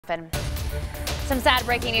coffin. Some sad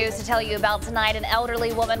breaking news to tell you about tonight. An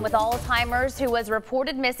elderly woman with Alzheimer's who was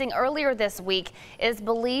reported missing earlier this week is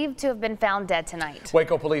believed to have been found dead tonight.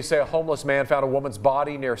 Waco police say a homeless man found a woman's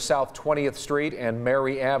body near South 20th Street and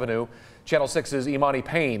Mary Avenue. Channel 6's Imani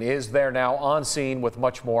Payne is there now on scene with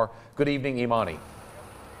much more. Good evening, Imani.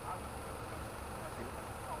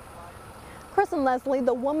 Chris and Leslie,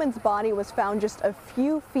 the woman's body was found just a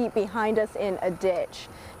few feet behind us in a ditch.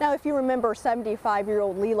 Now, if you remember,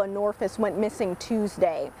 75-year-old Lelia Norfus went missing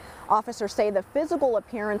Tuesday. Officers say the physical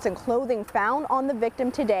appearance and clothing found on the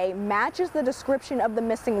victim today matches the description of the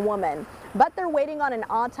missing woman, but they're waiting on an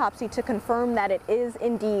autopsy to confirm that it is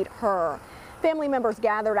indeed her. Family members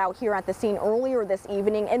gathered out here at the scene earlier this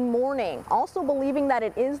evening in mourning, also believing that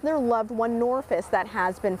it is their loved one Norfus that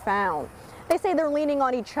has been found. They say they're leaning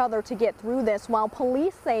on each other to get through this, while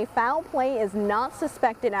police say foul play is not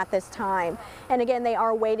suspected at this time. And again, they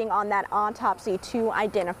are waiting on that autopsy to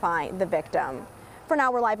identify the victim. For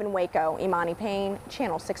now, we're live in Waco. Imani Payne,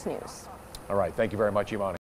 Channel 6 News. All right. Thank you very much, Imani.